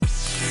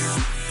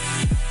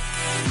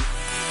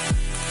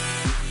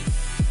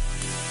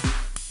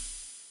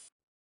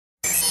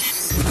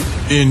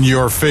In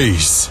your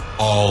face,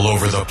 all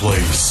over the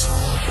place.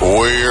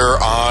 We're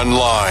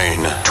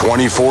online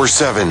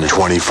 24/7.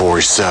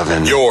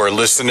 24/7. You're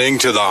listening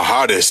to the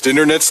hottest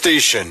internet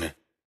station.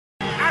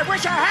 I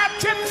wish I had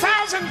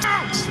 10,000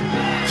 tongues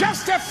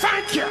just to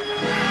thank you.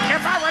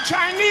 If I were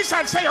Chinese,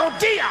 I'd say oh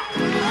dear.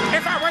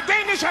 If I were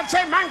Danish, I'd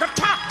say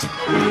mangatat.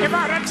 If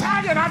I were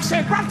Italian, I'd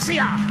say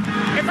grazia.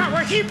 If I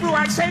were Hebrew,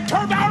 I'd say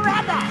toda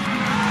raba.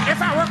 If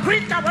I were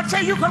Greek, I would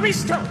say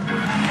Eucharisto.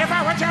 If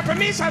I were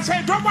Japanese, I'd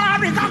say domo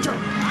arigato.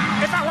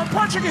 If I were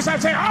Portuguese,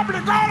 I'd say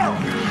obrigado.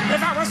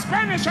 If I were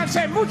Spanish, I'd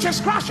say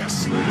muchas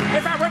gracias.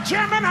 If I were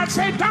German, I'd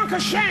say danke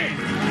schön.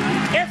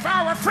 If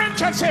I were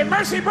French, I'd say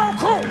merci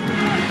beaucoup.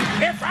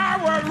 If I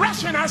were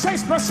Russian, I'd say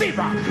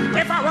spasiba.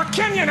 If I were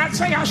Kenyan, I'd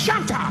say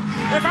ashanta.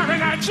 If I were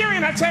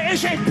Nigerian, I'd say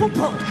eje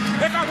pupo.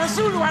 If I were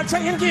Zulu, I'd say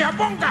ingia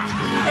bonga.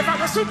 If I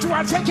were Sutu,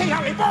 I'd say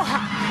keyali boha.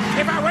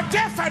 If I were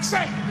deaf, I'd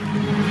say,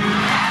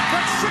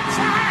 but since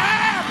I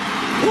am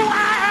who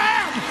I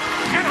am,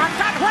 and I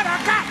got what I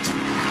got,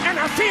 and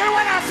I feel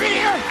what I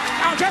feel,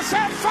 I'll just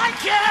say thank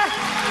you,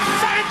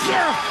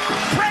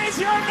 praise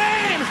your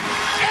name,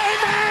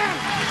 amen.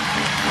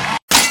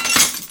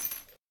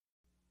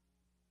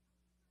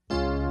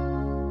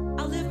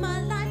 I live my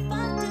life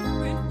a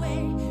different way,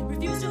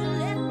 refuse to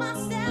let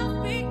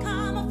myself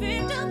become a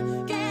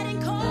victim,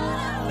 getting caught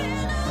up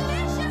in a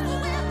vicious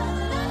web of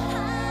lies.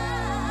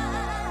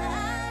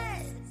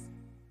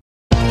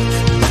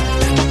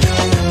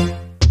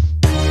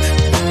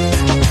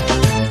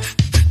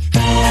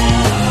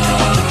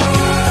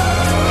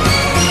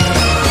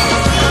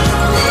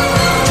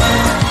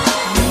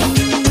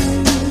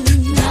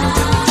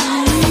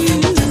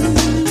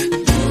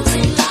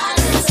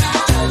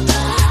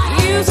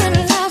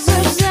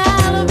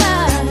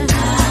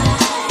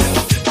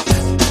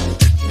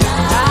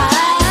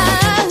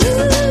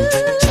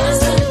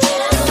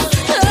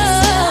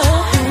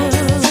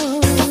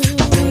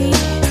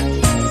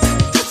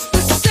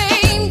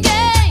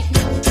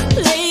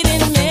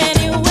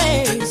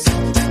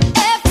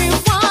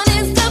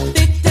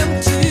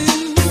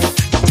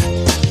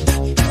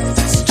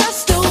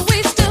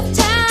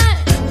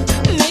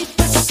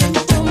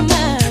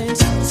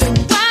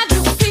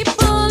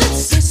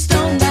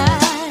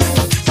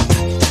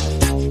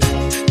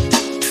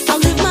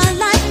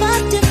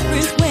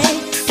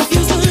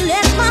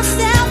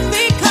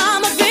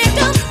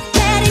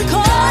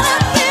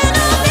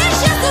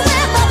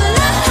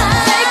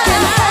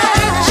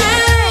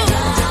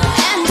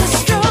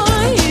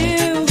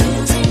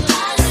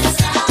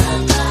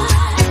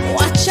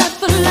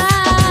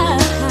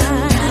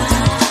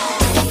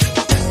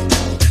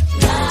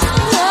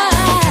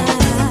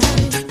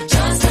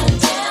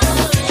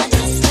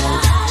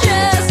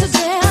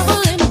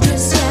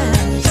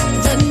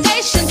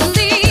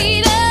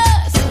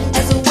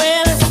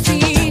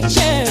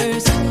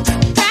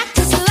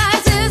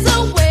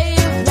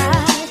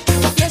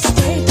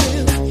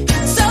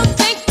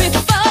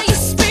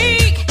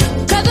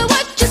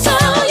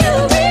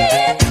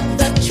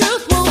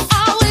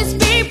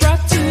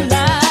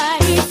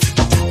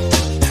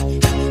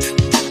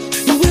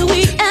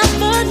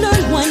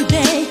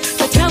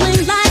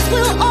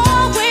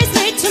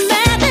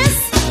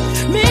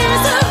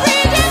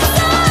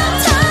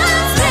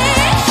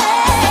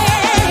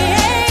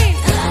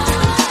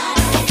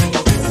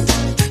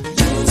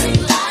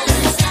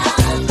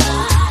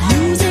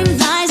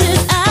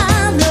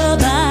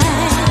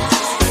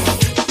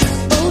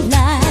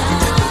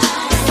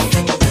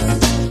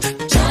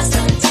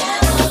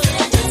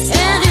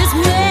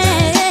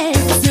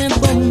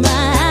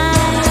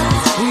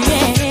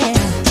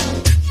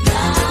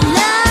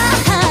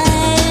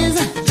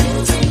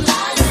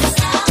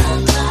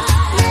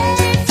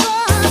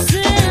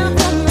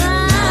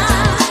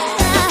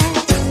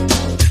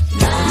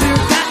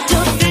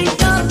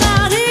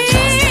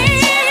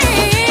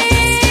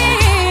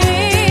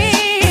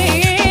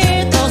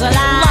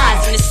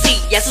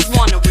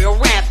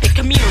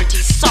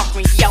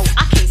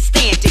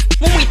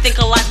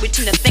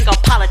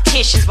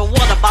 But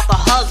what about the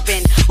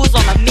husband who's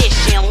on a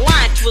mission,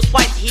 lying to his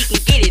wife so he can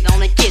get it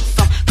on and get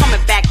some,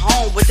 coming back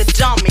home with a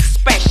dumb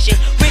expression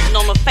written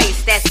on the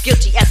face that's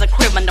guilty as a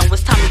criminal?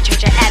 It's time to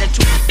change your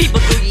attitude.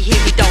 People, do you hear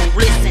me? Don't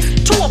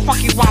listen to a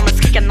funky woman's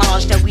kicking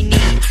knowledge that we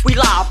need. We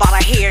lie about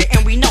our hair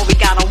and we know we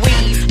gotta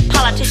weave.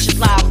 Politicians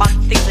lie about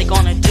the things they're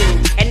gonna do,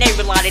 and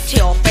every lie they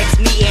tell affects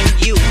me and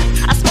you.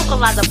 I spoke a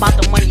lot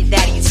about the money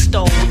that he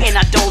stole, and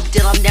I don't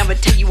did I'll never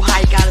tell you how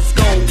he got his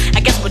gold. I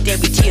guess what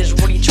Debbie T is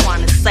really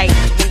trying to say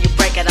is when you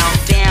break it all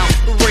down,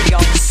 we're really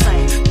all the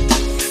same.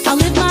 I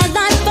live my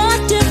life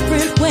a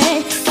different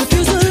way,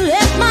 refuse to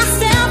let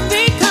myself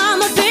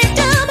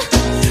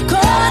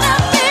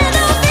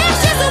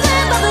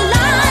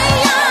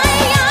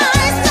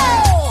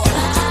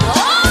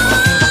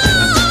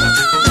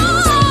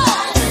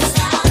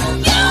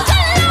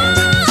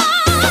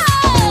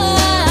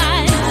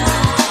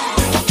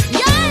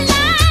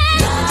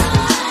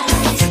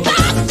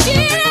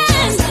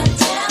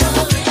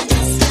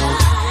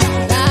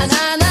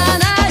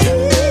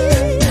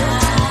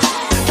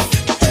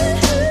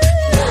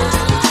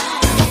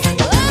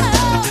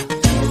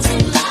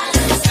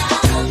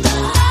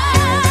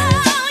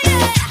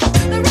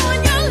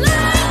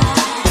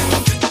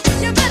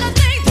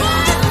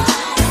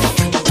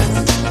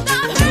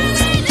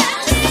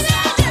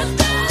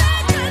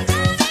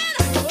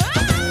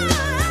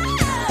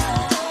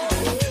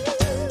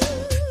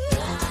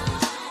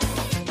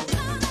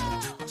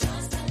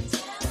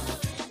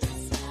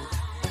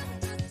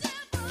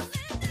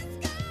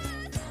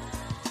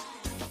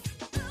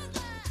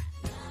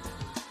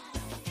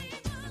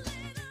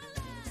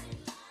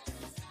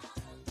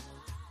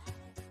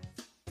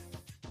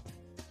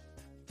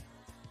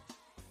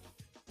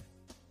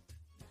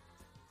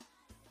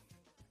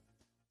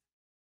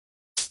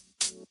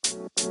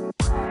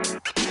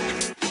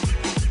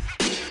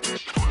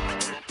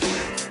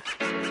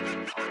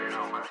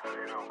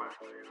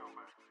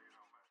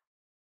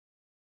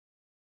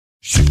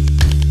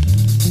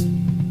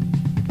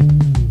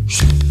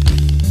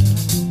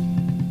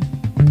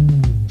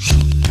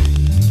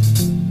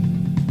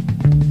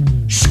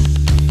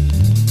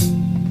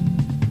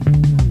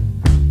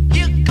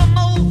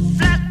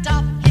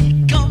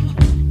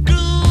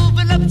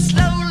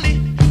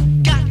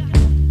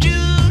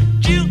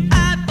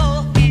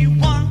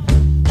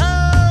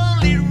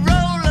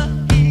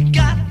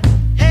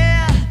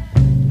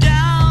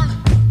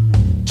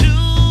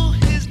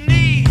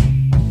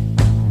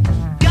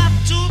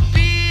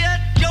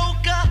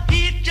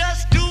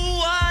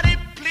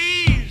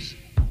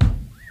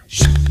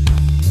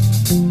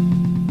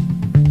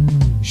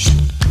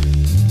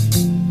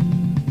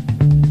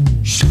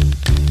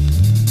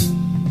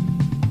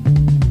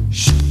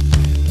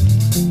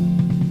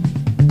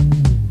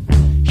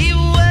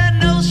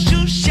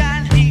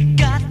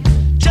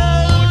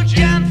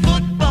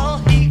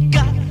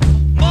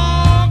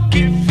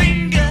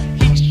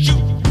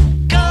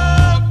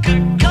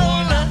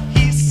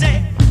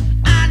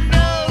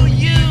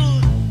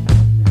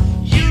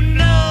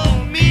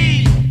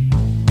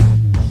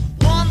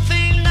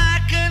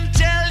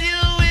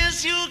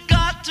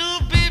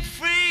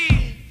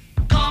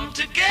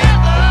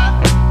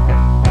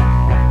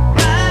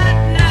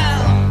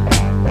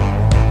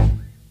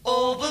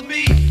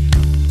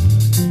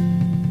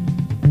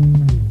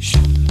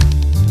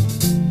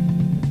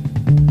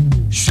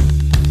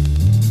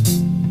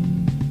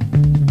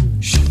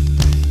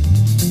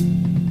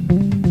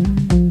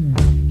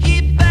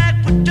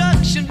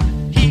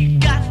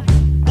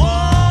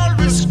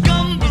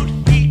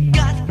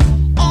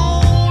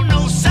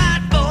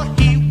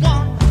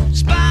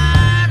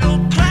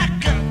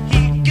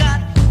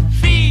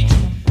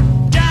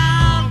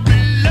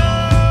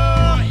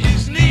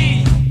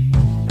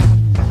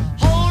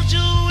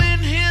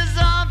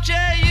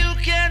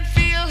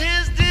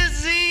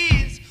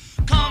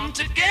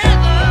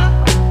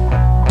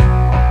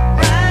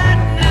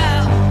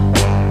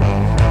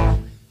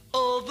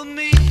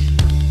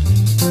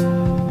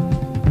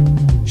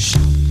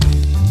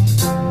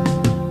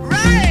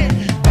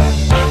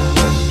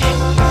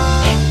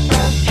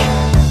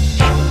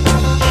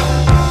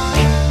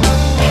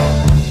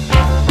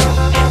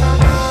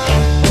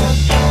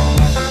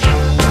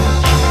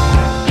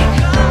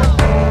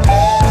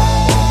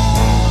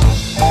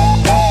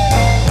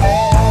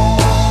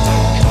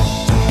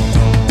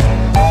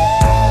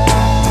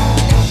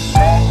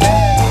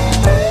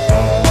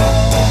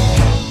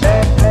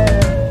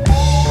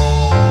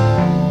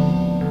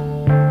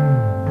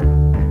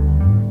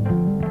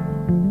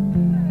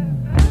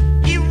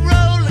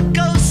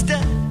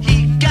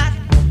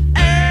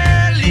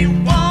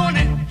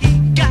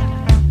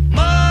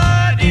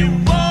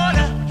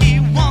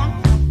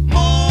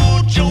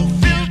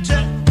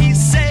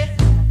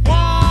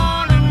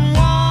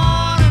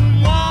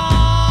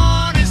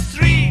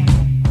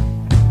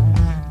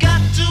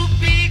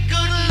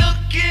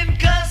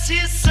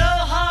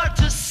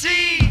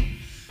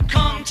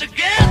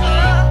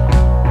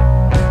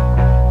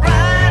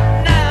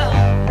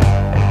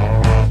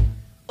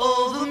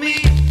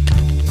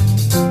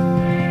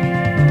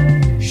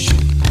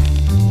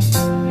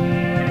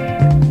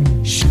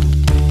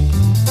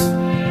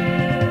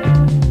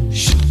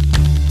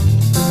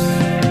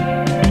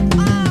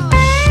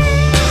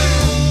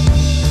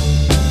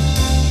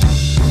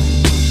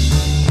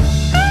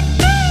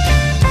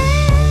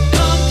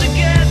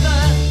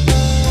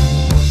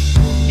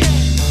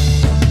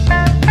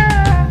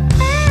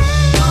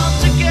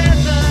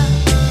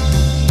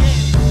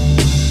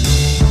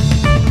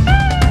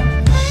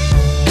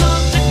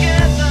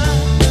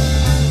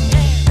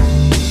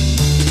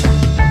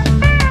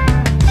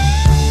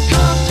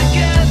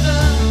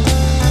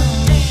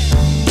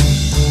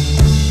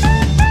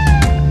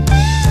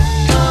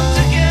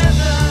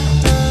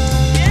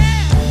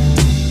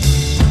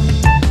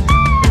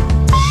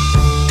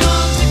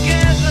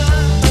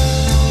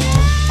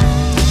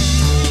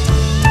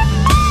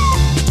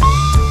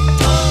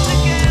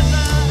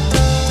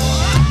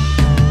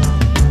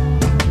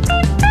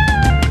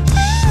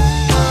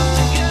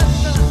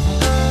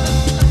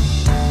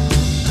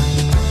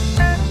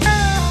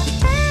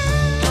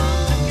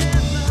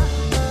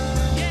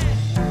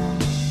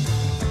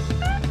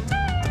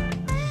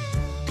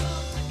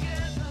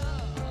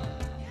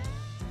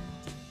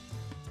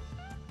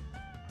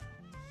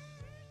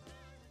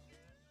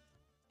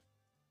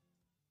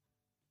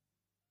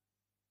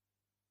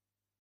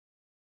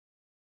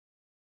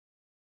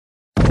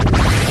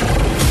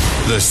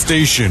The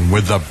station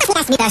with the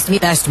best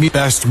music.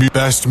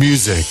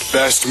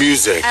 Best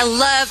music. I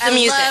love the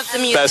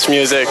music. Best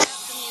music.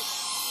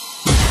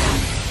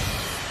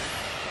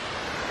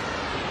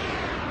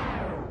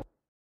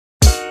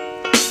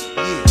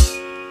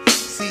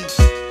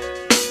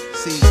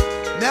 See,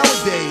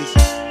 nowadays,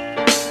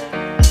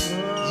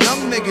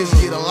 young niggas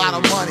get a lot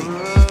of money.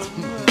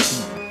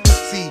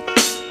 See,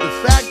 the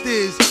fact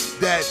is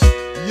that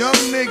young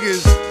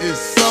niggas is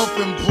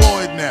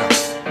self-employed now.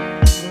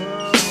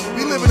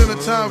 We living in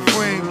a time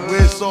frame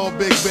where it's all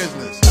big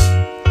business.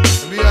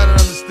 And we gotta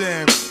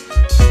understand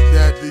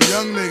that the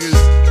young niggas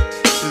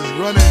is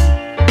running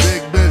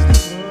big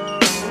business.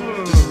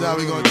 This is how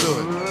we gonna do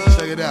it.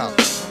 Check it out.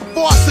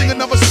 Before I sing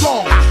another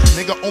song,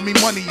 nigga owe me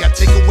money, I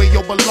take away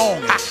your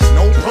belongings.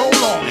 No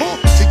prolong,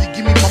 till you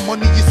give me my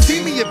money, you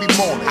see me every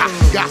morning.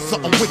 Got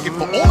something wicked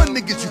for all the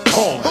niggas you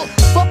call.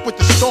 Fuck with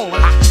the story,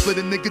 split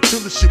a nigga till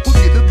the shit will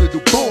get a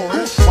little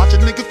boring. Watch a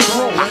nigga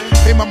throw,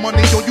 pay my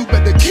money, yo, you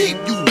better keep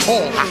you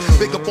haul.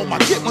 Big up on my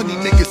get money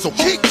niggas, so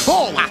keep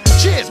falling.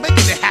 Cheers,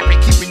 making it happen,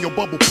 keeping your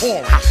bubble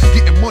pouring.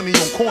 Getting money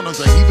on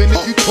corners, or even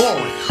if you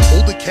touring.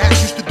 Older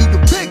cats used to do the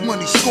big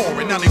money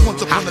scoring. Now they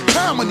once upon a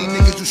time money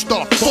niggas who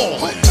start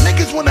falling.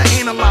 Niggas wanna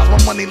analyze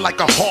my money like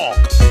a hawk.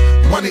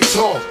 Money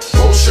talk,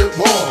 bullshit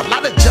war. A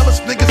lot of jealous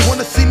niggas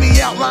wanna see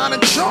me outline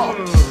and chalk.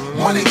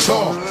 Money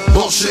talk,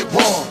 bullshit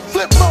war.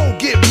 Flip mode,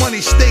 get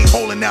money, stay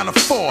holding down the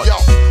fort. Yo,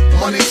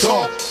 money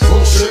talk,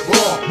 bullshit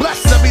war.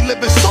 Bless every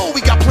living soul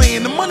we got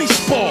playing the money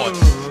sport.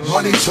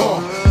 Money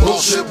talk,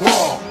 bullshit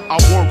war. I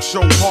work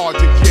so hard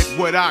to get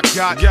what I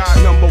got.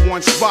 Number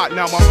one spot,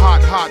 now I'm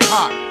hot, hot,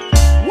 hot.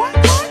 What?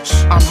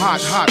 I'm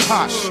hot, hot,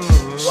 hot.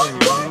 What?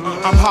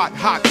 I'm hot,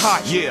 hot,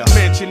 hot. Yeah.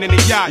 Mansion in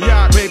the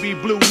yacht. Baby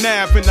blue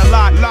nav in the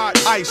lot.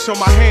 Ice on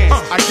my hands.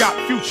 I got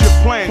future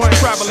plans.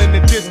 Traveling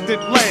to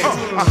distant lands.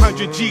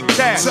 100 G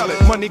cash.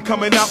 Money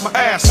coming out my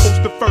ass.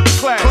 Host the first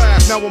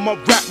class. Now I'm a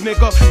rap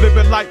nigga.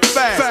 Living life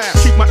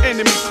fast. Keep my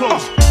enemy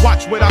close.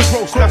 Watch what I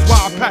gross. That's why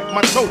I pack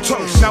my totes.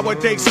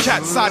 Nowadays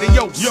cats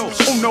adios.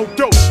 Oh no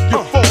dose.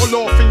 You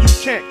fall off and you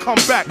can't come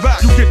back.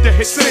 You get the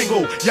hit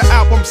single. Your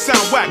album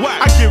sound whack.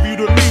 I give you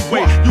the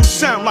leeway. You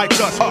sound like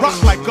us.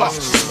 Rock like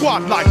us.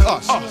 Squad like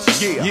us.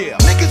 Yeah.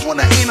 Niggas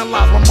wanna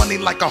analyze my money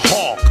like a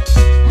hawk.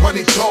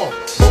 Money talk,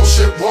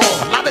 bullshit war.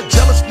 A lot of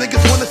jealous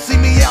niggas wanna see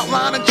me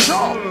outline and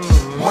chalk.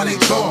 Money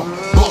talk,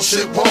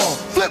 bullshit war.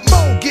 Flip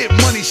mode, get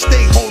money,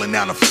 stay holding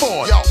down the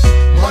fort. Yo,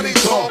 money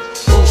talk,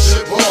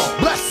 bullshit war.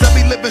 Bless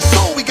every living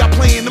soul we got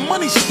playing the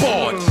money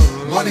sport.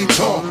 Money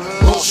talk,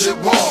 bullshit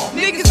war.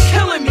 Niggas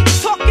killing me,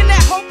 talking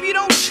that hope you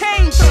don't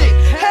change shit.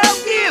 Hell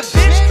yeah,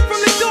 bitch.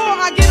 From the door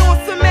I get on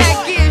some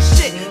mad gear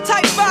shit.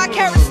 Type 5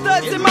 carat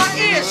studs in my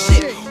ear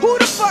shit. Who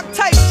the fuck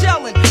type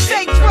gelling?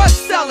 Fake drug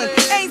selling.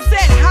 Ain't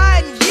said hi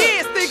in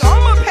years. Think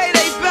I'ma pay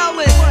they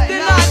bellin'.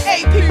 Then I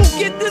hey, people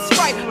get this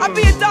right. I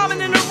be a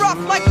diamond in the rough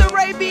like the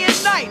Arabian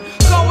Night.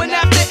 Going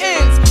after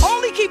ends,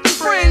 only keeping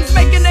friends,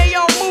 making their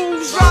own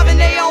moves, driving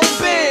their own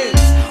Benz.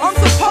 I'm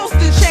supposed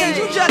to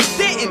change, you just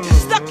didn't.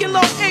 Stuck in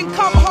low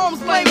income homes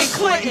blaming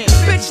Clinton.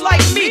 Bitch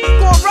like me,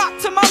 gon' rock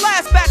to my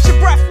last batch of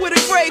breath with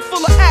a grave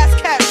full of ass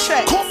cat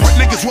checks. Corporate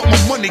niggas want my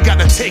money,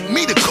 gotta take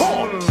me to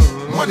court.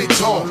 Money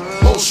talk,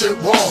 bullshit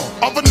war.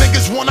 Other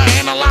niggas wanna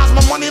analyze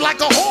my money like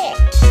a whore.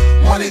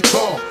 Money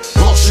talk,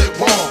 bullshit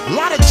war. A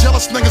lot of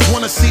jealous niggas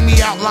wanna see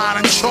me outline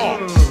and chalk.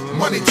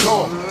 Money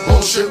talk,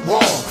 bullshit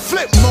war.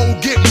 Flip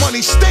mode, get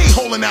money, stay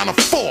holding down the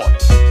fort.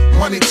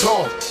 Money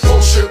talk,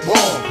 bullshit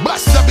war.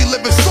 Bless every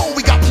living soul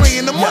we got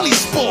playing the money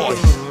sport.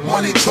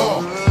 Money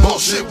talk,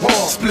 bullshit war.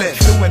 Split,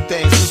 doing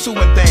things,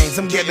 pursuing things,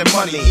 I'm getting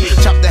money.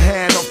 Chop the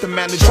hand off the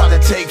man who try to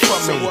take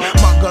from me.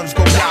 My guns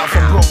go wild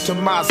from broke to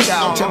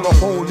Moscow. Tear a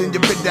hole in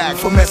your bidak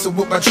for messing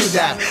with my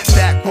tridak.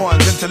 Stack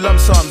ones into lump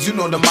sums, you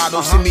know the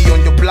motto. See me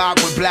on your block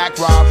with Black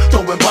Rob,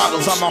 throwing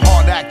bottles. I'm a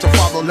hard act to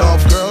follow.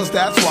 Love girls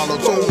that swallow.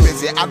 So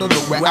busy, I don't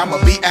know where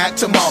I'ma be at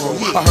tomorrow.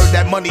 I heard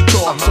that money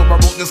talk, so I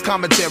wrote this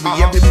commentary.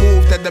 Every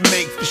move that they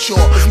make for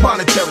sure is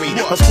monetary.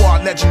 A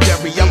squad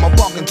legendary. I'ma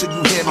walk until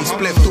you hear me.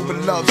 Split through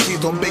with love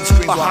streets on big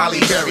screens on Holly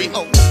Berry.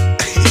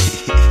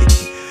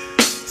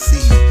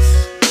 See,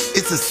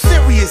 it's a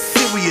serious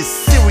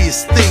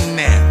thing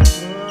now.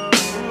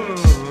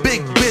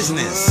 Big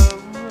business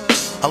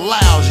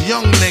allows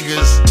young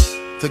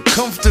niggas to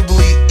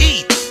comfortably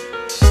eat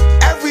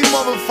every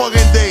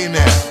motherfucking day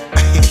now.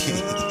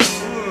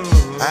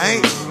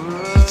 Alright?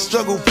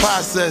 Struggle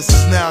process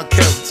is now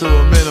kept to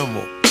a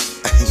minimal.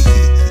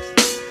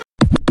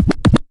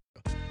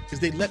 Is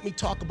they let me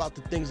talk about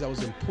the things that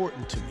was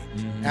important to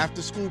me.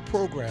 After school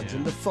programs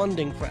and the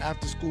funding for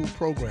after school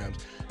programs.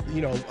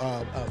 You know,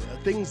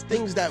 things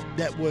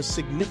that was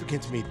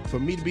significant to me. For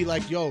me to be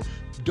like, yo,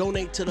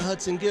 donate to the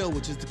Hudson Guild,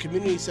 which is the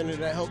community center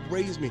that helped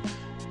raise me.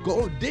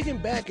 Digging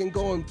back and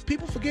going,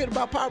 people forget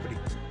about poverty.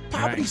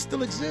 Poverty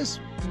still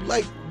exists.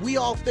 Like, we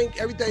all think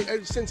everything,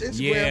 since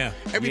Instagram,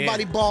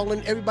 everybody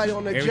balling, everybody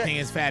on their jet. Everything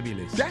is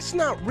fabulous. That's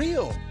not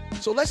real.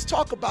 So let's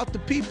talk about the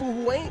people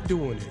who ain't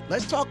doing it.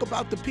 Let's talk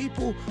about the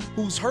people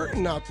who's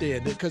hurting out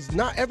there, because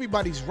not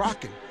everybody's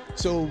rocking.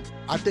 So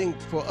I think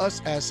for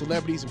us as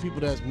celebrities and people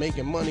that's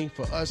making money,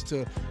 for us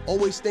to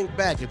always think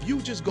back, if you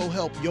just go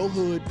help your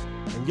hood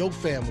and your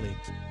family,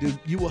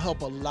 you will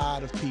help a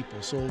lot of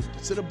people. So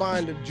instead of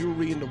buying the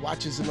jewelry and the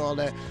watches and all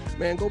that,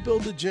 man, go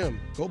build a gym.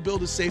 Go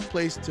build a safe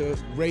place to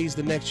raise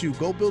the next you.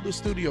 Go build a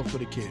studio for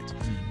the kids.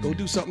 Go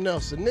do something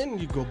else, and then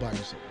you go buy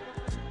yourself.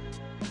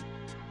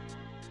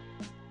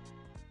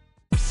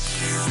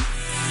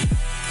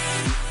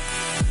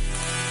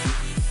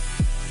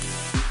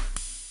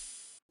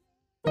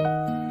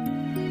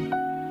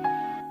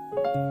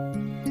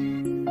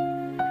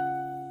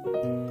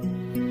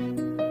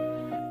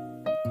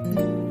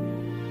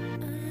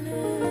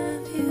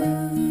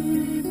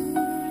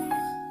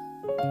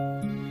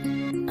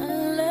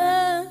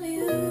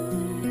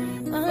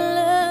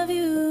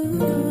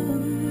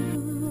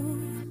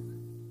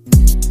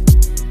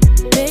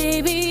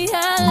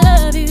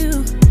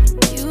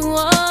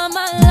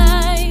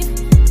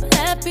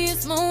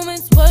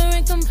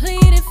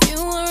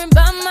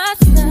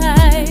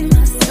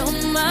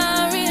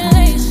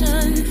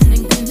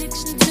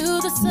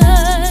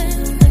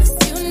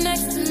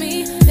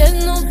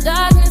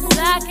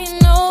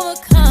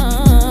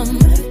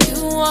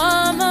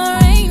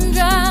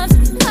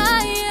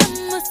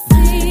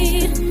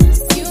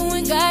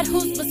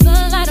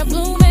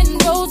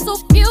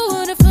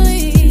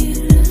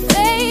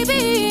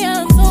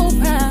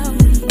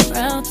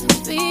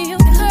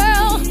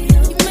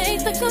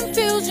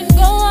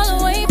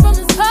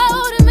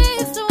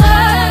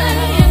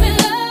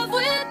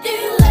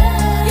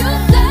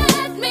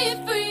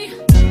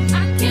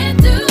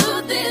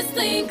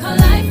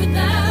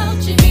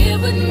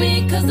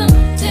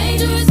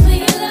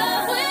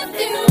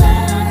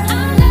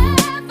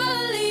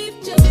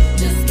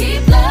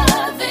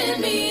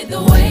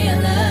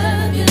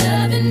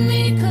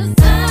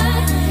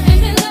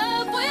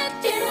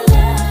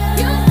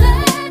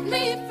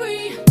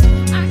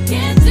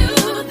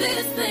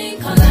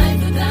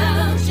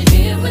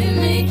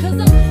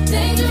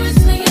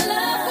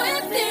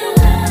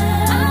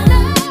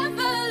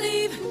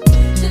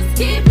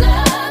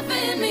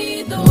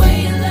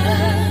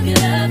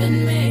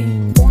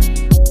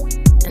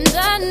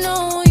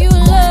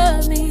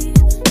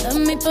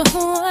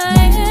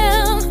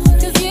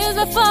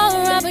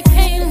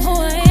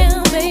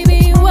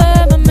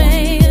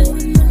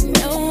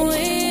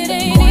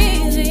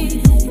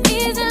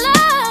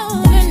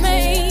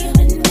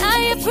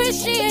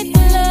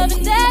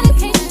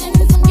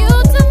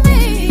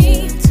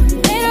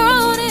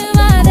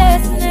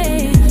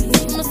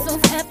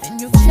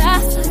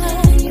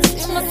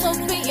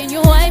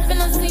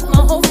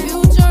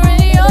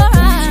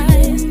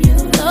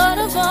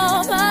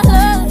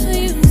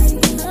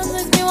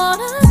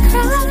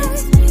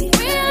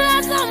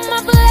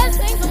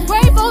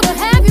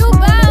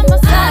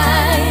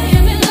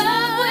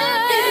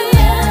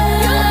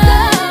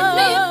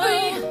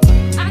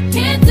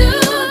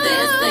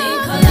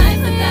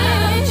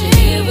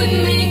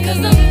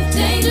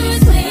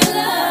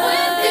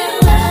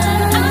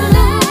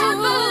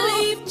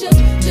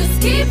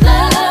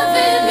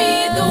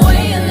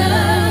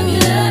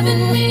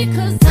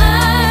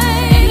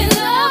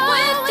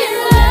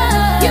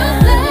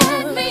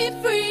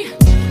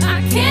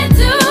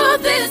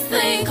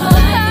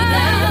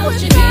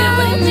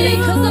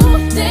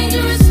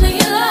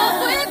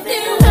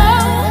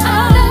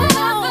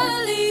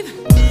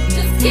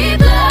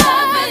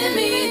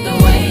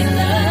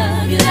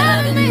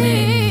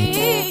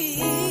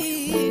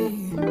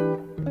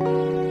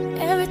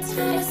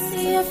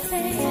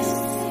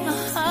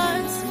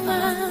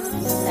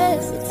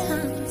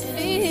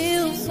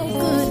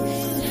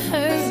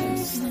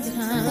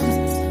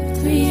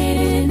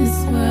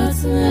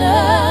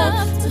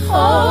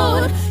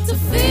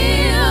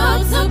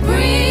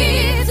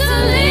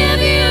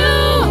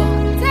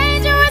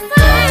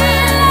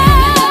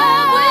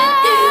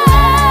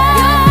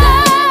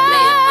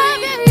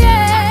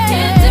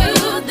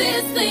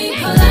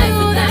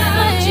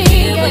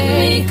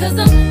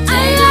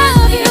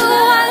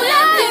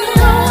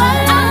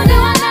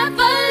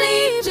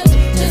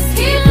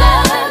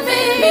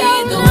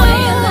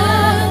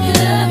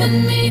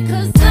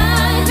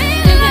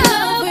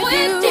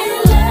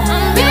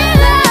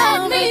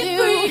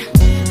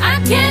 I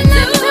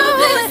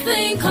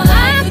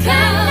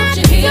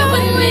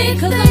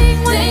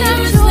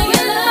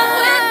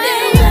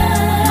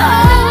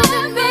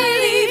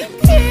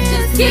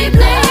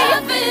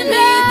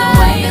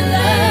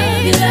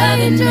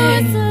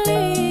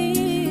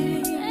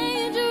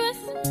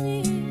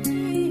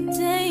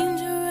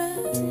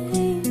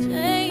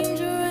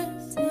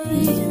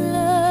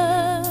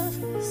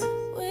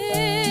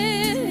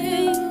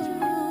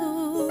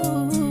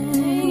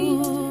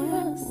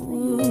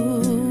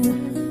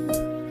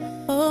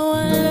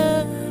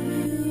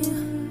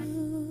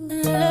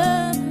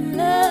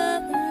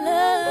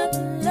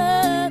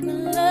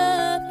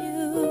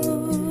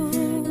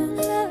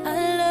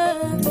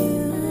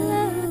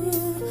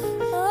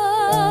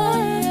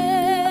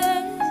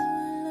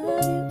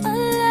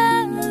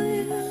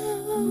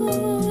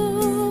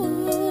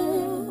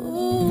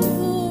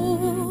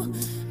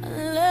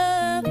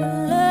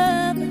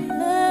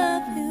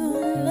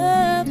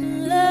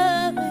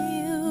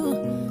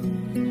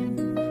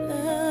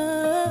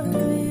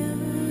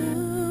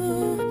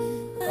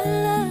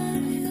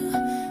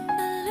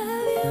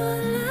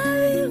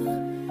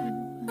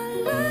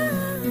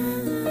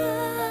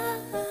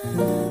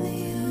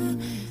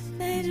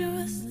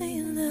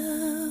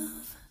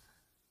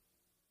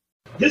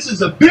This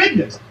is a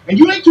business, and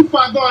you ain't too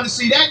far gone to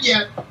see that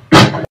yet.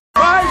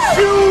 My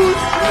shoes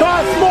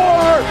cost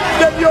more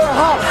than your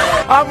house.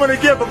 I'm going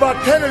to give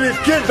about 10 of these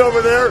kids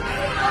over there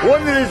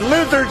one of these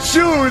lizard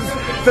shoes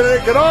so they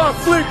can all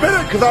sleep in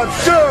it, because I'm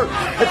sure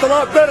it's a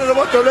lot better than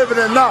what they're living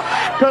in now.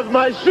 Because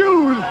my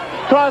shoes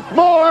cost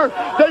more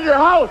than your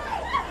house.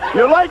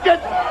 You like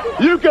it?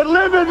 You can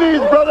live in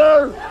these,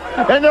 brother,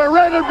 and they're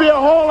ready to be a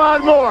whole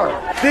lot more.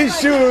 These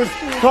shoes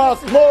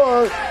cost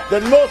more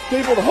than most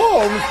people's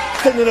homes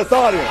sitting in this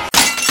audience.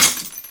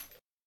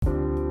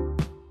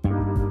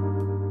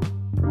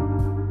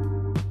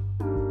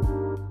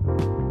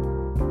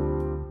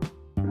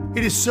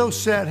 It is so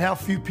sad how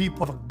few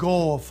people have a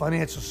goal of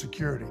financial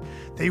security.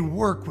 They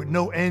work with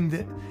no end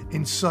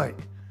in sight.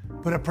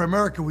 But at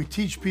Primerica, we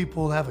teach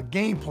people to have a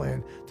game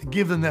plan to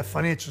give them that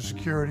financial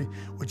security,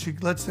 which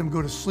lets them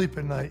go to sleep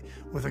at night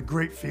with a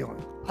great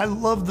feeling. I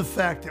love the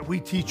fact that we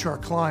teach our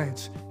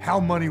clients how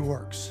money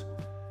works.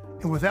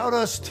 And without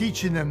us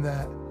teaching them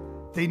that,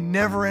 they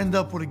never end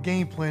up with a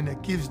game plan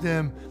that gives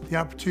them the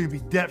opportunity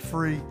to be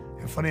debt-free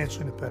and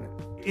financially independent.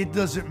 It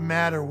doesn't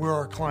matter where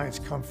our clients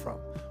come from.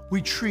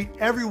 We treat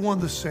everyone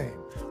the same,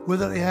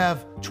 whether they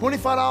have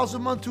 $25 a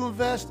month to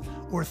invest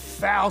or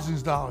thousands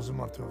of dollars a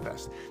month to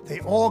invest.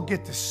 They all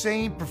get the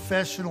same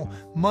professional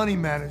money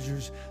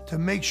managers to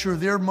make sure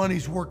their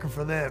money's working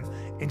for them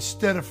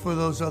instead of for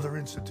those other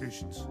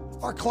institutions.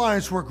 Our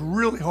clients work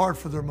really hard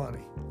for their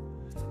money.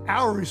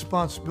 Our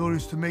responsibility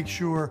is to make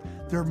sure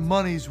their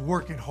money's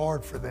working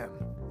hard for them.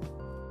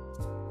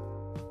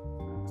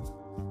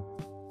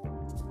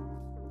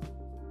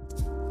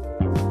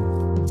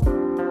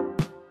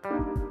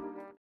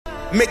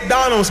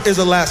 McDonald's is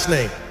a last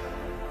name.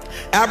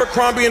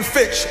 Abercrombie and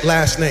Fitch,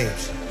 last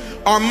names.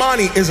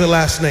 Armani is a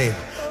last name.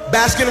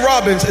 Baskin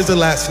Robbins is a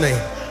last name.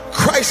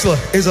 Chrysler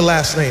is a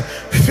last name.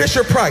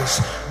 Fisher Price,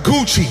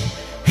 Gucci,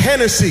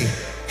 Hennessy,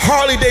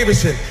 Harley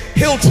Davidson,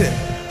 Hilton,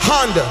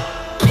 Honda,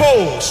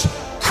 Kohl's,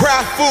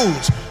 Kraft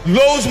Foods,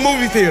 Lowe's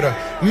Movie Theater,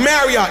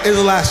 Marriott is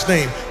a last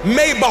name.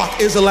 Maybach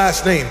is a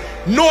last name.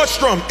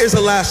 Nordstrom is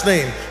a last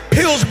name.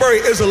 Pillsbury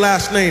is a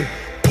last name.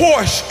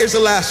 Porsche is a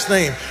last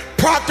name.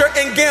 Procter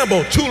 &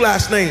 Gamble, 2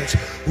 last names.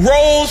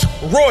 Rolls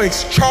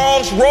Royce,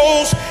 Charles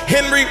Rolls,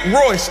 Henry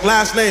Royce,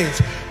 last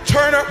names.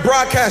 Turner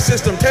Broadcast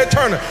System, Ted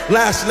Turner,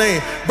 last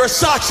name.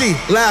 Versace,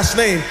 last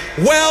name.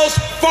 Wells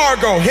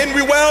Fargo,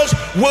 Henry Wells,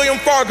 William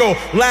Fargo,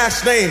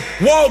 last name.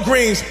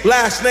 Walgreens,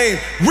 last name.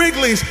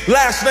 Wrigley's,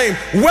 last name.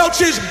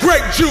 Welch's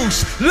Grape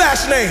Juice,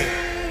 last name.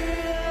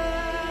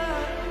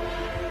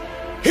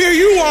 Here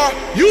you are,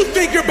 you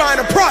think you're buying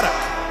a product.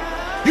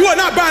 You are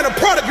not buying a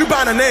product, you're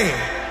buying a name.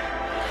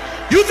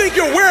 You think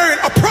you're wearing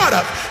a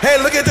product. Hey,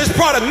 look at this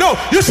product.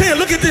 No, you're saying,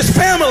 look at this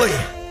family.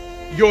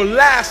 Your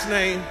last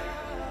name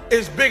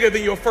is bigger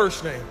than your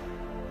first name.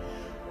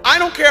 I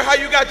don't care how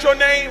you got your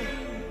name,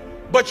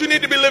 but you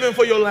need to be living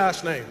for your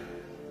last name.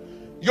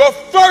 Your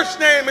first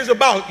name is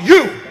about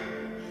you,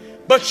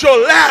 but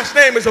your last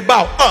name is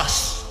about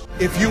us.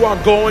 If you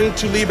are going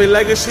to leave a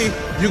legacy,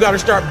 you got to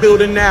start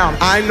building now.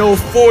 I know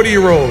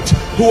 40-year-olds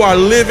who are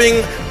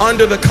living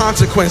under the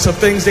consequence of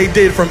things they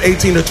did from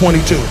 18 to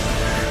 22.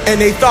 And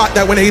they thought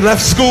that when they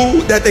left school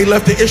that they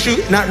left the issue,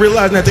 not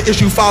realizing that the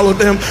issue followed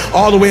them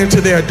all the way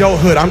into their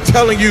adulthood. I'm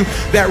telling you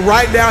that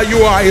right now you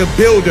are a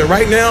builder.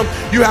 Right now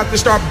you have to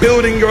start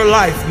building your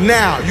life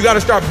now. You got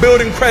to start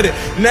building credit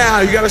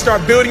now. You got to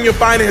start building your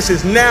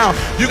finances now.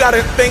 You got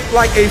to think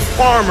like a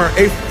farmer.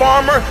 A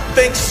farmer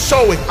thinks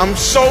sowing. I'm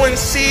sowing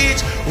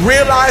seeds,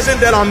 realizing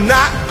that I'm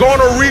not going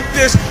to reap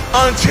this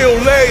until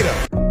later.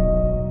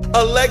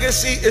 A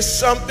legacy is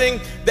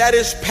something that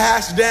is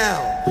passed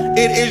down.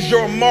 It is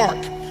your mark.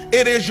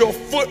 It is your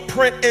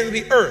footprint in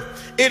the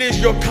earth. It is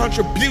your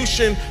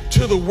contribution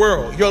to the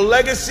world. Your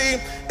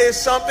legacy is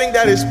something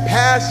that is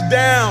passed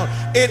down.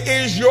 It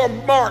is your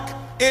mark.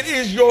 It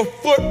is your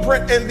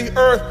footprint in the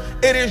earth.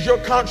 It is your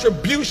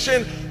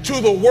contribution to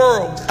the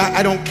world.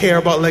 I don't care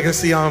about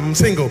legacy. I'm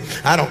single.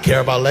 I don't care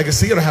about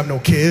legacy. I don't have no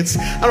kids.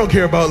 I don't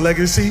care about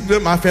legacy.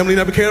 My family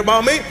never cared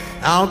about me.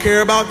 I don't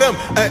care about them.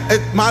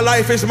 My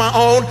life is my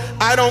own.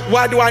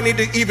 Why do I need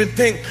to even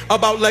think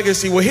about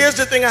legacy? Well, here's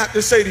the thing I have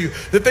to say to you.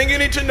 The thing you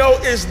need to know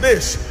is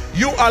this.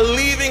 You are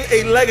leaving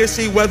a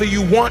legacy whether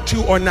you want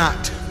to or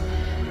not.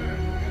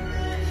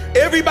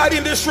 Everybody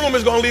in this room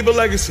is going to leave a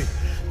legacy.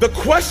 The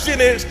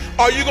question is,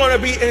 are you going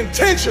to be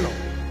intentional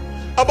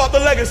about the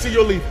legacy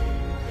you're leaving?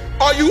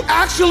 Are you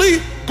actually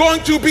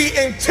going to be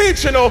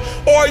intentional,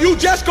 or are you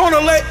just going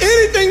to let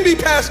anything be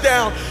passed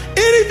down,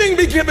 anything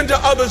be given to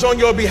others on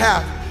your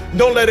behalf?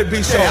 Don't let it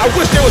be so. I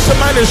wish there was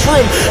somebody in this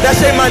room that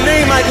say my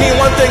name might mean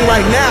one thing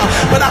right now,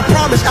 but I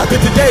promise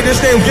after today this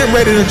name getting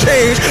ready to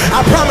change.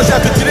 I promise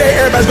after today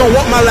everybody's going to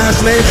want my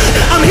last name.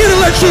 I'm here to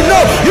let you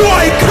know you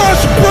are a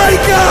curse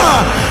breaker.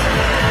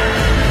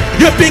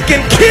 You're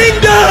thinking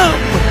kingdom.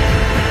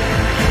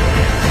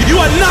 You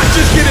are not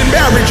just getting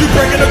married, you're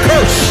breaking a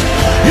curse.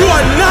 You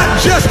are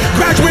not just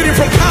graduating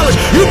from college,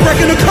 college, you're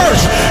breaking a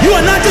curse. You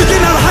are not just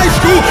getting out of high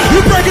school,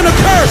 you're breaking a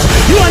curse.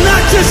 You are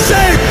not just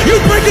saved,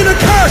 you're breaking a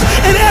curse.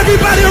 And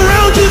everybody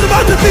around you is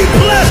about to be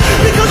blessed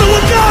because of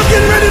what God's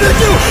getting ready to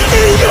do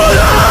in your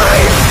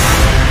life.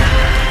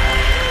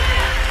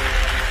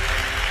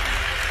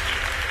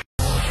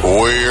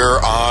 We're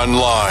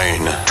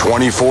online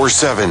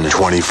 24/7.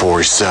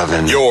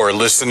 24/7. You're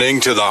listening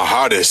to the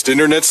hottest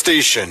internet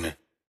station.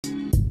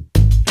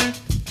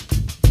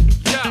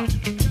 Yeah.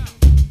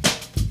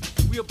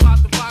 We about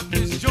to rock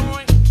this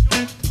joint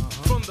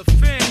from the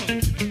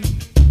family.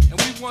 And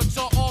we want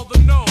y'all all to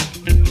know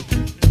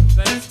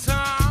that it's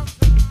time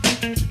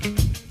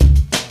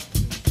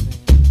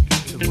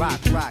to rock,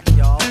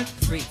 y'all.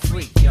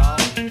 Freak, y'all.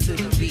 To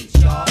the beat,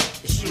 y'all.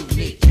 It's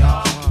unique,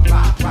 y'all.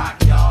 Rock,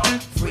 y'all.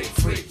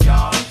 Freak,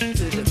 y'all.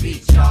 To the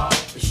beat, y'all.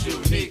 It's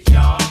unique,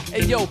 y'all.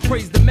 Hey yo,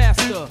 praise the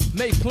master.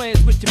 Make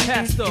plans with your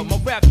pastor. My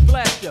rap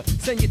blast ya,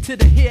 send you to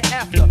the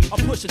hereafter. I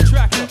push a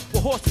tractor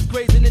with horses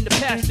grazing in the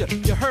pasture.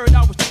 You heard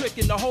I was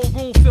tricking the whole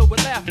room filled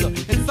with laughter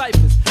and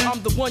ciphers.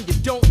 I'm the one you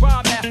don't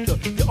rhyme after.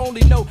 You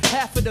only know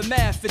half of the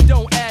math, it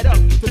don't add up.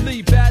 The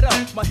lead bad up,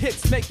 my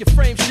hits make your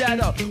frame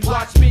shatter.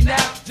 Watch me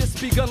now, just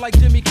begun like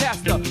Jimmy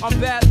Castor. I'm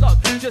bad luck,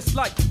 just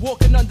like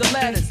walking under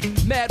ladders.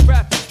 Mad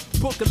rappers.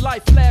 Book of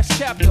life, last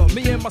chapter.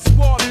 Me and my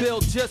squad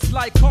build just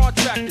like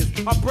contractors.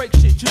 I break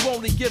shit, you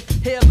only give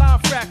hairline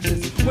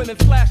fractures. Women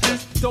flash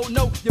us, don't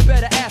know, you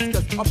better ask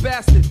us. I'm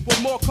bastard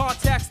with more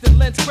contacts than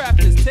lens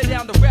crafters. Tear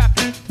down the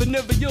rappers, the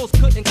Niveau's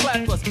couldn't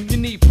clap us. You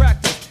need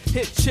practice.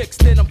 Hit chicks,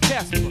 then I'm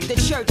Casper. The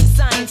church of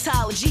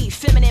Scientology,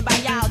 feminine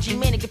biology,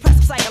 manic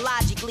depressive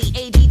psychologically,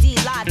 ADD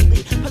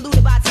logically,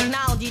 polluted by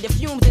technology, the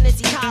fumes in its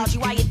ecology.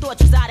 While your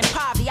thoughts reside in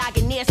poverty, I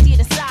get nasty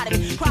inside of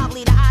me.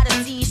 Probably the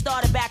odyssey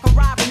started back on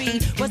robbery.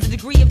 Was the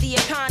degree of the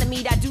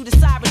economy that due to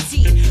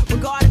sovereignty.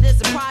 Regarded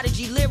as a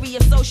prodigy, leery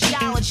of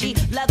sociology.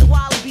 Leather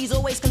wallabies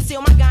always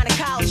conceal my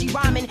gynecology.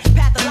 Rhyming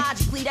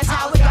pathologically, that's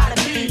how it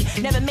gotta be.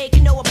 Never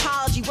making no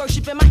apology,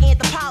 worshiping my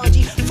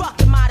anthropology. Fuck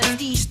the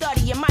modesty,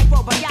 studying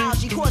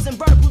microbiology. Causing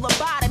vertebral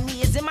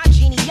lobotomy is in my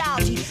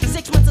genealogy.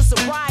 6 months of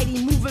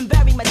sobriety, moving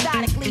very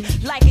methodically.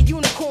 Like a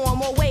unicorn,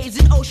 more waves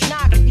in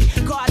oceanography.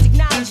 Guards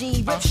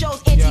acknowledging, rip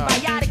shows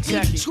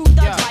antibiotically. Screw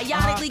thugs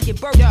biotically, get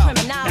birth to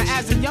criminology. Now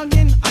as a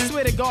youngin', I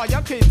swear to God,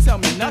 y'all couldn't tell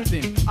me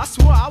nothing. I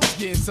swore I was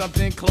getting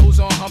something, clothes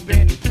on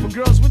humping. For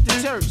girls with the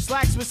church,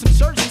 slacks with some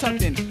shirts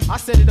tucked in. I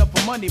set it up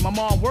on Monday, my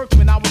mom worked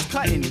when I was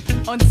cutting.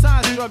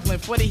 Unsigned struggling,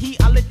 for the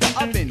heat I lit the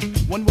oven.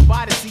 One would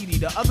buy the CD,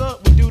 the other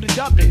would do the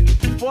dubbing.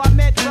 Before I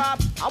met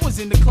Rob, I was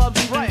in the club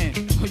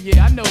frontin'. Oh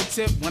yeah, I know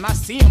Tip, when I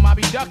see him I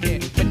be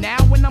ducking. But now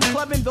when I'm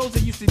clubbing, those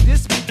that used to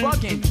diss be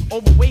bugging.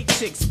 Overweight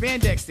chicks,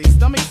 spandex, they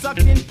stomach sucked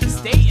in,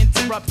 stay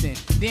interrupting.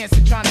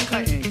 Dancing trying to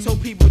cut in,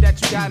 told people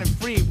that you got him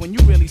free when you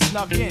really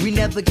snuck in. We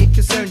never get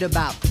concerned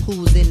about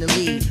who's in the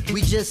lead.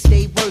 We just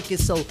stay working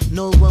so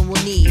no one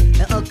will need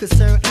an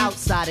unconcerned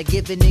outsider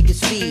giving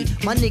niggas feed.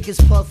 My niggas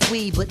puff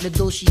weed but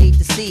negotiate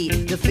the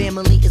seed. The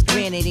family is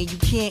granted and you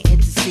can't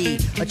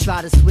intercede or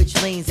try to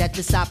switch lanes at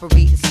this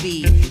operating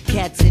speed.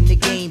 Cats in the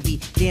game be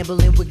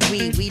gambling with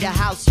greed. We the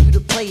house, you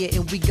the player,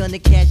 and we gonna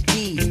catch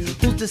these.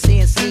 Who's the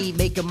CNC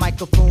making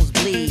microphones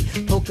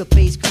bleed? Poker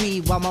face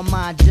creed while my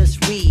mind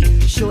just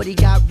read. Shorty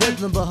got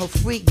rhythm but her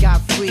freak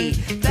got free.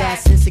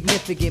 That's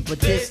insignificant but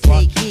this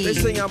take heed. They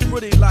say I'm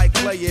pretty like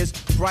Clay is,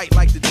 bright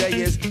like the day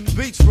is.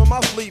 Beats from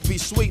my fleet be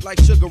sweet like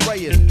Sugar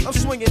Ray is. I'm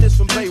swinging this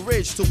from Bay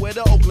Ridge to where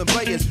the Oakland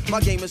Bay is. My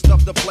game is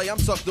tough to play, I'm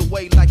tucked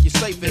away like your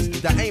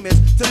safest. The aim is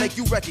to make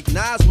you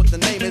recognize what the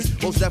name is.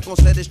 Most def gon'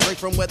 set it straight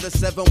from where the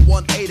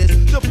 718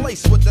 is. The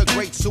place with the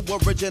greats who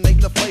originate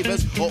the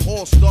flavors. Or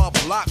all-star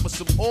block with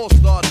some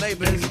all-star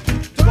neighbors.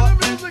 But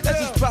that's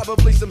just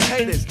probably some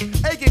haters.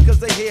 Aching cause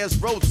they hear us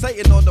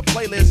rotating on the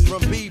playlist.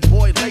 From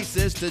B-boy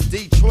laces to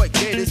Detroit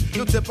Gators.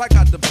 Yo Tip, I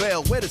got the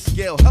bell, where the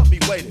scale? Help me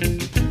wait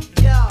it.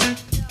 Yo,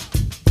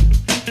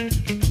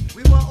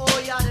 we want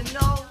all y'all to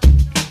know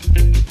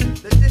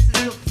that this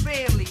is a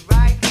family,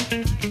 right?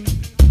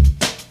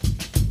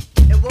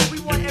 And what we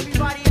want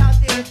everybody out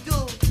there to do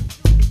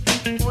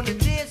on the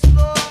dance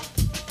floor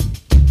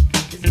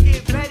is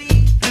get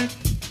ready,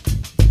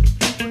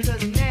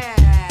 because now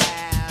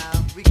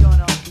we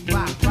gonna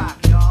rock,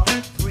 y'all.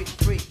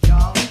 Freak,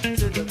 y'all.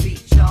 To the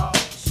beat, y'all.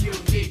 It's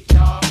unique,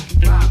 y'all.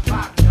 Rock,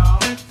 y'all.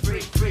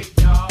 Freak,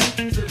 y'all.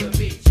 To the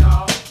beat,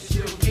 y'all. It's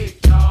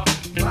unique, y'all.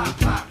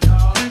 Rock,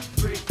 y'all.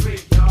 Freak,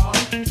 y'all.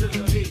 To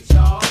the beat,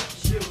 y'all.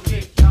 It's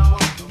unique, y'all.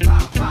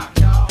 Rock,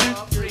 y'all.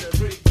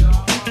 Freak,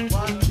 y'all.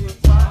 What?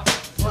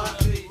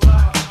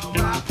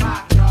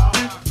 Rock, y'all.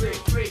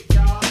 Freak,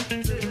 y'all.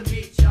 To the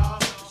beat, y'all.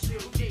 It's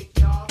unique,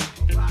 y'all.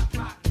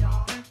 Rock,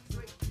 y'all.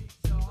 Freak,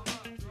 y'all.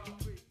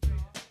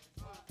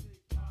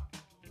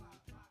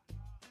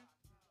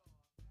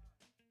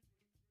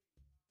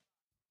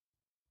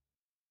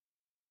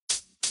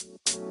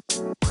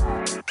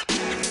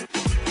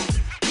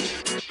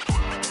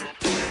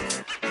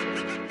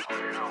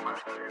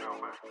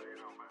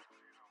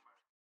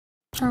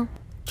 Un,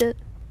 deux,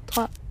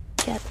 trois,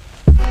 quatre.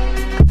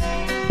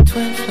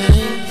 Twin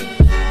flame.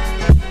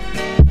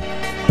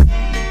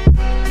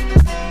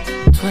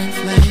 Twin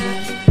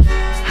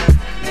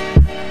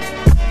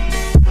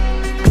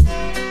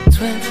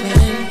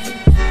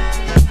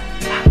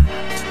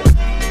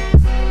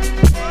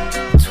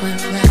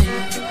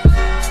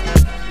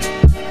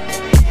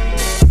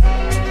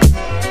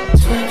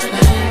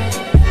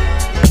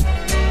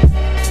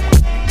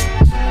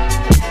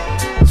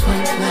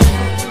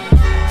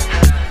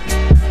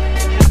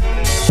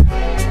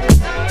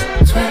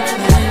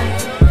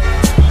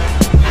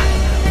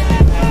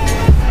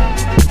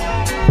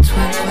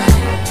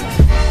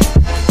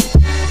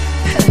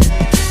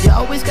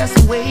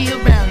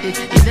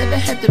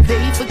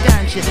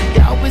around you.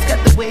 You always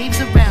got the waves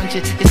around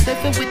you. You're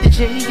surfing with the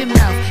J in your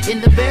mouth,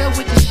 in the barrel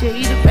with the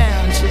shade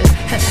around you.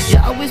 You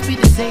always be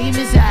the same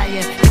as I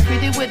am. You're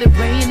pretty with a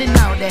brain and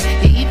all that.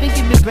 You even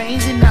give me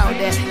brains and all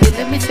that. You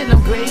let me till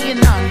I'm graying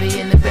on me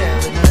in the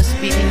barrel. It must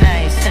be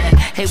nice.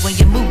 Hey, when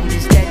your mood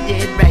is that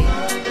dead right.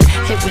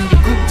 Hey, when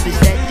your groove is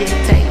that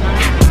dead tight.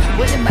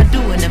 What am I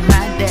doing? Am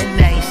I that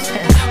nice?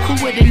 Who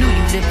would've knew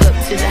you live up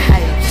to the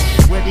hype?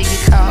 What do you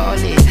call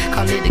it?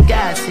 Call it a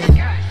godsend.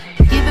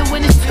 Even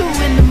when it's 2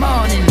 in the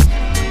morning,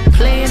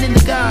 playing in the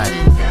garden,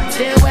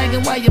 tail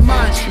wagging while you're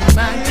marching.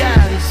 My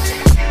goddess.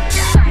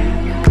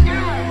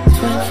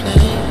 Twin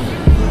flame.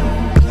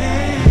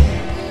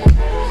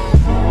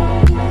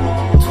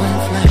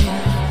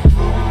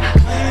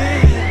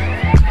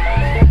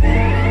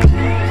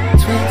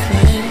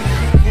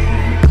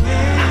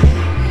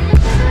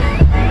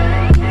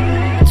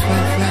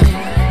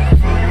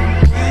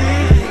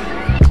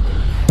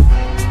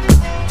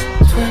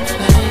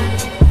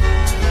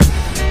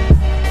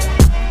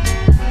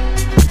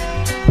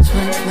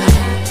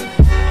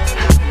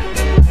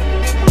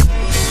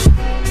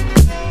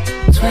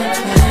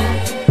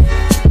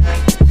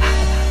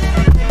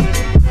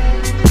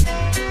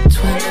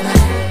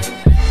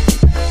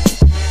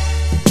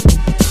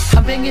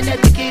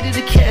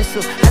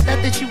 I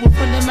thought that you were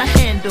pulling my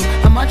handle.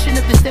 I'm marching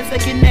up the steps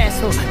like an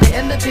asshole. The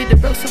elevator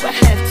broke, so I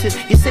have to.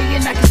 You're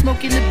saying I can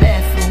smoke in the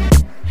bathroom.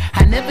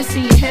 I never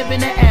seen you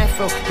having an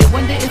afro. You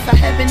wonder if I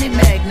have any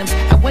magnums.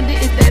 I wonder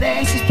if that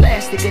ass is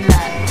plastic or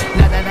not.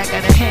 Now that I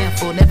got a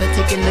handful, never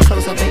taking the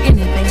clothes off of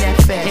anything that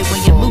fast. Hey,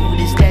 when your mood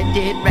is that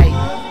dead right.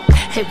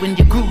 Hey, when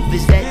your groove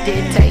is that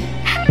dead tight.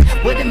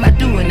 What am I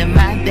doing? Am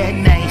I that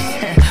nice?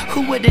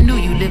 Who would've knew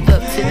you live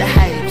up to the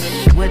hype?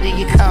 What do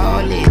you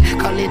call it?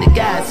 Call it a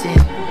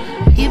godsend.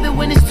 Even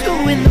when it's 2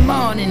 in the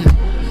morning,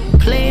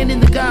 playing in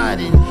the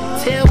garden,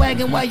 tail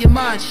wagging while you're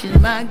marching.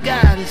 My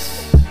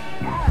goddess. Twin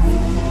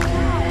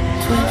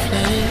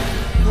flame.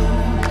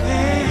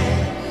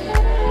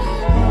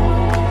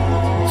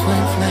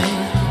 Twin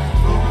flame.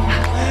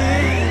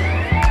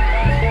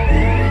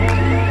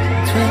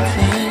 Twin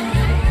flame.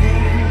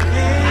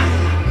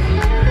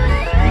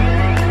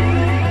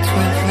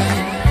 Twin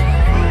flame.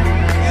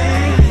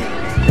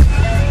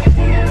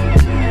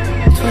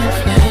 Twin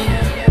flame.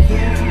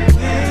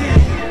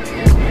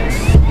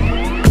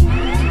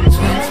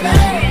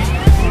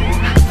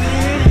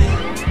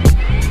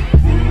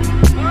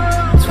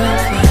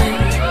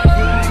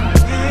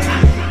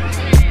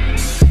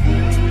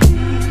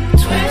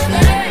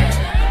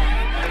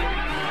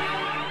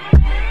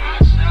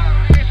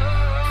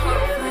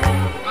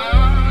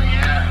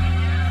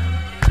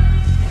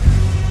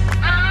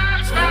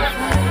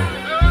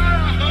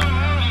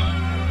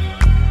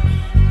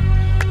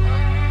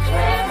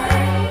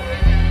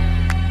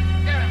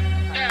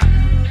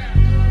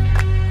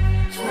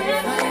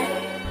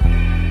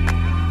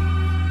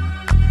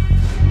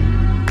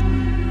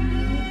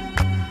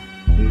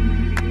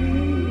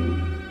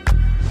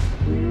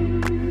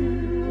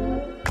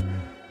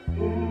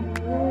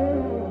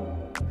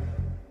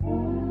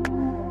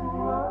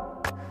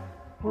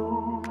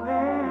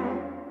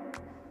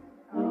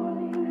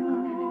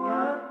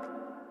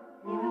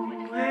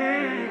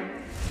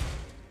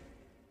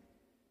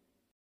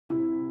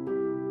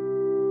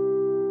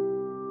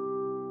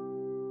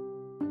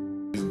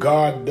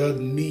 God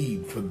doesn't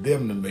need for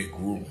them to make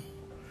room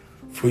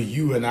for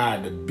you and I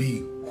to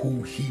be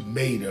who he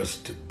made us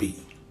to be.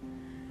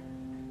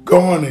 Go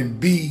on and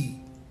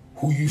be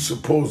who you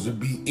supposed to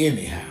be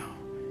anyhow.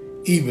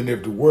 Even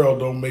if the world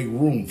don't make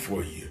room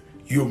for you,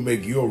 you'll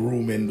make your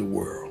room in the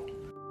world.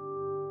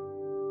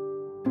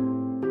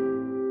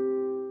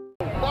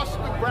 Bust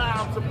the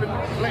grounds up in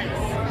the place.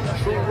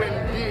 True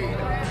indeed.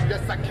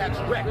 Yes, I catch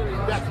wreck.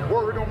 That's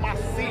word on my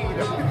seed.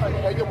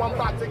 Hey, yo, I'm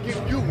about to give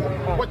you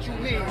what you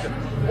need.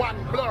 One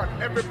blood,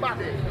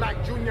 everybody,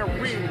 like Junior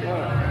Reed.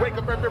 Wake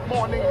up every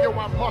morning, yo,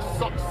 I must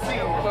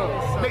succeed.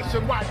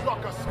 Nationwide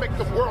ruckus make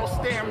the world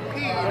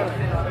stampede.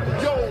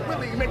 Yo,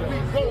 really make me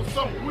roll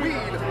some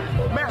weed.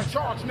 Man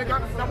charge, nigga,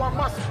 now I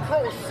must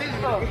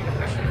proceed.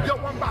 Yo,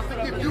 I'm about to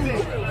give you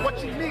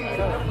what you need.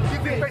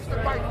 Give you face to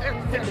fight and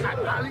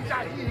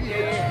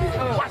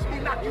watch me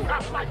knock you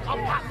out like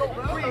Apollo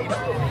Creed.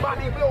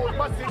 Body blows,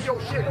 busting your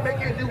shit,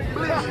 making you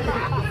bleed.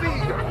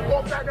 Feed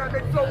all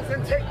dynamic flows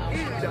and take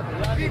heed.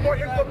 Need more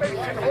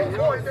information,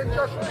 homeboy, than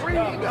just read.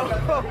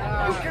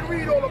 You can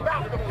read all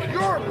about the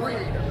pure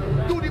breed.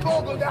 Do the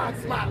vocal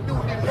dance, man, do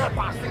the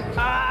pepper seed.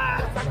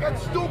 I get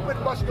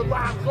stupid, bust the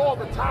rhymes all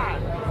the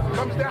time.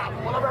 Comes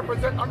down when I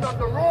represent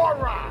another raw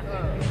rhyme.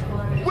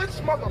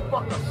 Which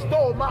motherfucker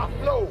stole my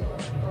flow?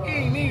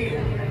 Eeny,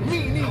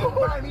 meeny,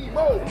 miny,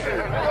 mo.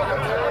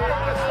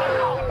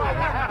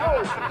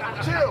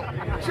 Chill,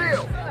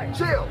 chill,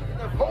 chill.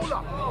 Hold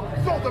up.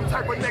 Throw them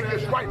type of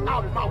niggas right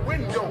out my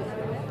window.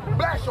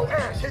 Blast your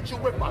ass, hit you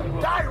with a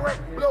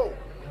direct blow.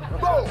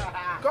 Boom,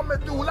 coming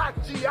through like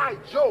G.I.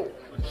 Joe.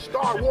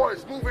 Star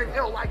Wars moving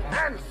ill like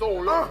Han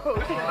Solo.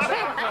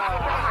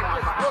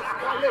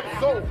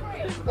 Calypso.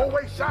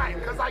 Always shine,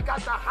 cause I got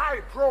the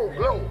high pro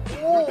glow.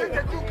 You think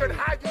that you can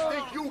hide, you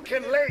think you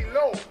can lay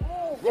low.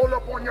 Roll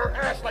up on your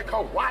ass like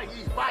Hawaii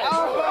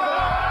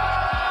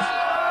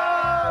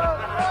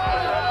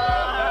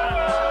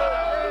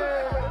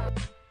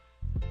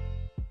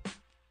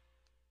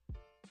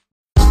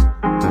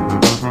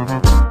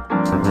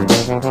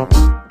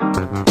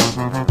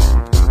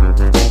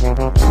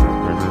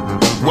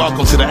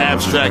Welcome to the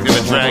Abstract and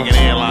the Dragon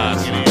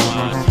Airlines.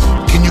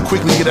 Can you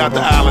quickly get out the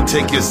aisle and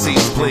take your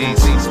seats, please?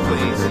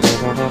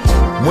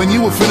 When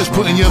you were finished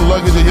putting your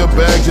luggage and your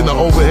bags in the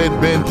overhead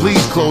bin,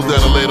 please close down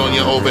the lid on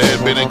your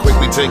overhead bin and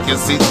quickly take your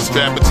seats and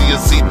strap it to your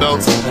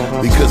seatbelts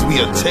because we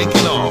are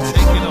taking off.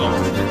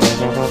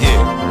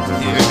 Yeah.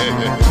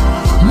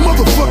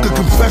 Motherfucker,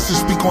 confessors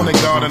speak on their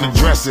God and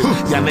address it.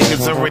 Y'all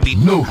niggas already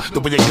knew the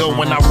way they go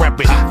when I rep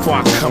it. Before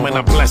I come and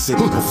I bless it,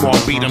 before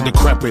I beat them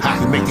decrepit,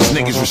 you make these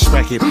niggas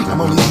respect it. I'm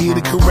only here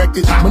to correct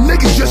it. My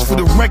niggas, just for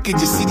the record,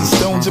 you see these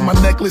stones in my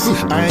necklace.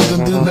 I ain't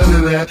gonna do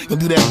none of that.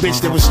 Gonna do that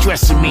bitch that was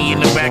stressing me in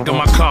the back of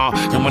my car.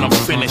 And when I'm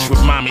finished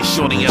with mommy,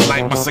 shorty, you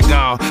like my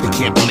cigar. They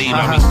can't believe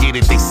how we get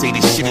it. They say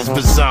this shit is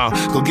bizarre.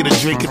 Go get a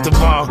drink at the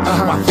bar.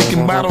 I'm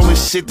thinking about all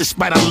this shit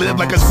despite I live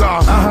like a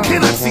czar.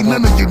 Cannot see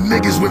none of you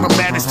niggas where my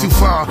man is too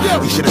far.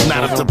 This shit is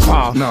not up to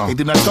par. They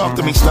do not talk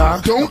to me,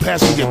 star. Don't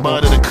pass me your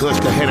bud of the kush.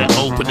 Go ahead and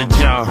open the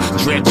jar.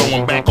 Dread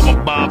going back on my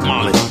Bob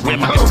Marley. Where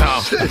my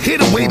guitar? Hit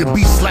the way to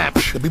be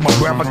slapped. To be my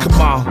grandma,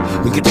 come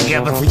on. We get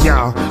together for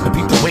y'all. To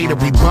beat the way that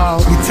we ball.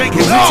 We take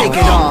it off. We take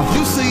it off.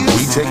 You see us?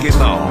 We take it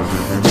off.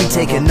 We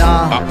taking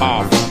off.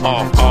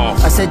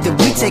 Off. I said that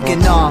we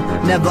taking off.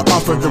 Never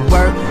off of the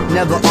work.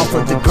 Never off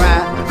of the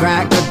grind.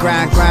 Grind.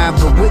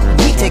 But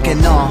we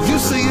taking off. You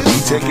see us?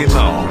 We taking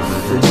off.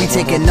 We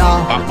taking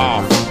off.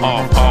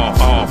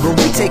 Off. But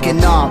we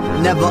taking off.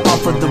 Never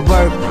off of the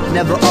work.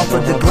 Never off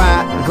of the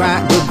grind.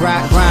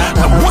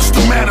 Now what's the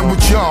matter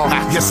with y'all?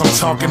 Yes, I'm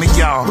talking to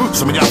y'all.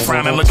 Some of y'all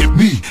frown and look at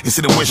me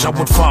instead of wish I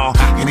would fall.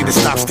 You need to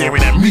stop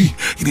staring at me.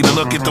 You need to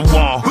look at the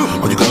wall.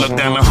 Or you can look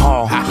down the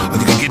hall. Or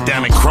you can get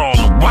down and crawl.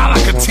 And while I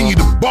continue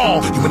to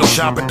ball, you don't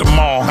shop at the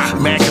mall.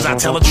 Mad cause I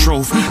tell the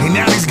truth. And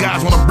now these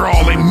guys wanna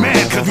brawl. They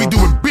mad cause we do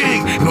it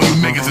big. And all you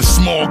niggas is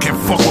small. Can't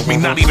fuck with me,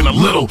 not even a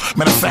little.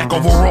 Matter of fact,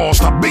 overall,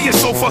 stop being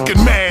so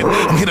fucking mad.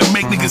 I'm here to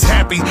make niggas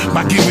happy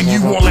by giving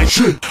you all that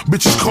shit.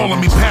 Bitches calling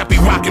me pappy,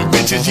 rocking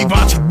bitches,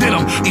 Givenchy did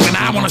them. Even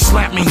I wanna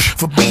slap me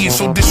for being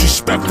so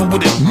disrespectful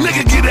with it.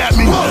 Nigga, get at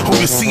me. Hope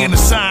you're seeing the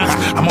signs.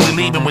 I'm only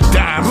leaving with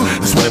dimes.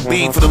 This what it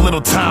be for the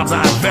little times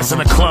I invest in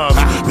the club.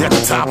 We at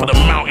the top of the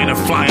mountain and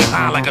flying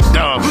high like a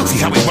dove. See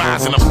how we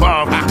rising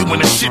above, doing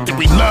the shit that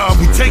we love.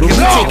 We taking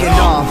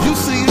off. You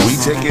see us? We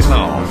taking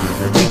off.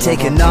 We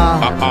taking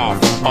off.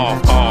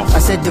 Off. I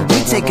said that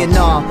we taking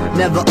off.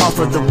 Never off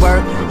of the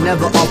work.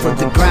 Never off of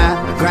the grind.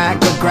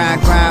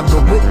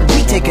 But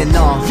we taking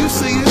off. You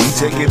see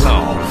us? We taking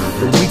off.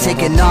 We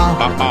taking off.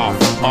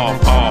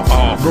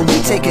 Off. But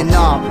we taking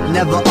off.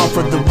 Never off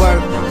of the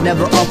work.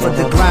 Never off of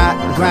the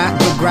grind.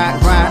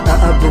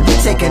 But we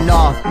taking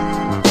off.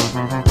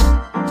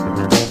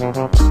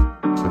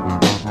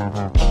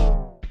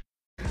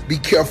 Be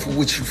careful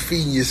what you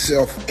feeding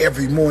yourself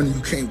every morning.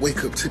 You can't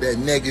wake up to that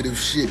negative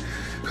shit,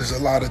 because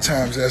a lot of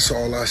times that's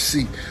all I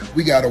see.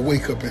 We got to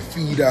wake up and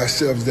feed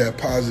ourselves that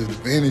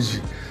positive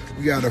energy.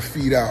 We got to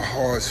feed our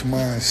hearts,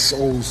 minds,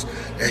 souls,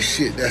 that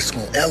shit that's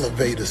going to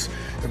elevate us,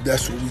 if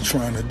that's what we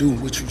trying to do,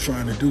 what you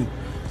trying to do.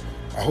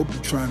 I hope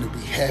you're trying to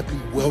be happy,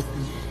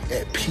 wealthy,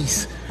 at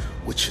peace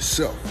with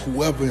yourself,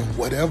 whoever and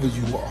whatever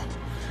you are.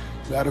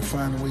 You got to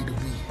find a way to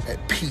be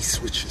at peace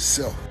with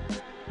yourself.